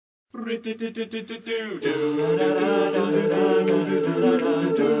Is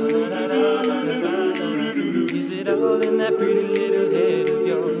it all in that pretty little head of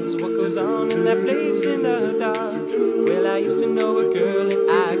yours? What goes on in that place in the dark? Well, I used to know a girl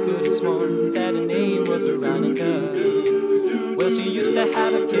and I could have sworn that her name was Veronica. Well, she used to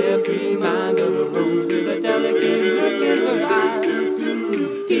have a carefree mind of her own with a delicate look in her eyes.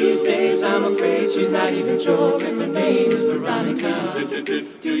 These days I'm afraid she's not even sure if her name is Veronica.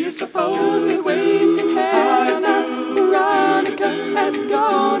 Do you suppose that wasting hands on us? Veronica has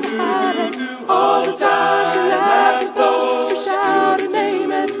gone to hide. All the time she laughed at those who shout her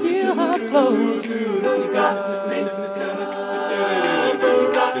name and steal her clothes. Veronica,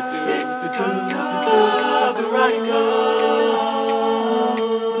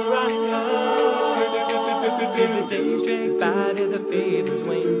 Did the days drag by, did the favors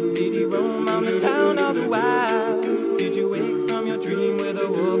wane? Did he roam on the town all the while? Did you wake from your dream with a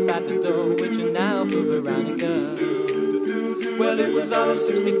wolf at the door, witching now for Veronica? Well, it was all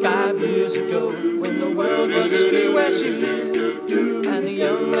 65 years ago, when the world was a street where she lived, and the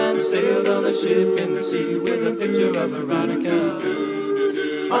young man sailed on a ship in the sea with a picture of Veronica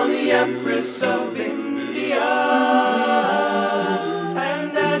on the Empress of India.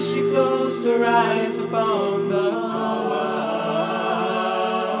 And as she closed her eyes upon the world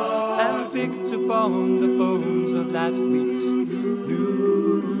and picked upon the bones of last week's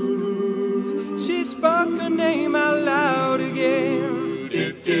news, she spoke her name out loud again.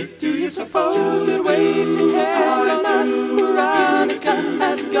 Do you suppose that wasting hands on us, Veronica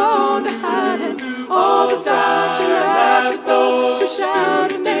has gone to hide? All the time she laughed at those who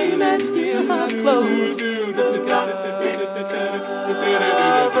shout her name and steal her clothes.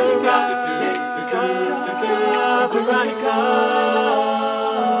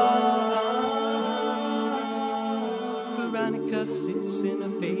 Veronica sits in her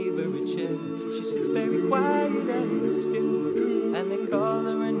favorite chair. She sits very quiet and still, and they call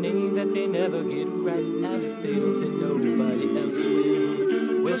her a name that they never get right, and if they don't, then nobody else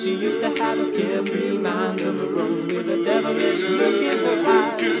will. Well, she used to have a carefree mind of her own with a devilish look in her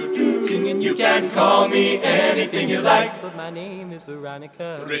eyes, singing, "You can call me anything you like, but my name is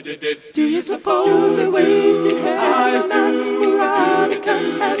Veronica." Do you suppose that wasted hands on us, Veronica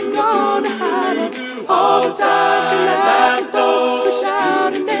has gone to hide? All the time she laughed at those who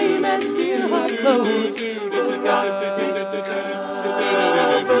shout her name and steal her clothes.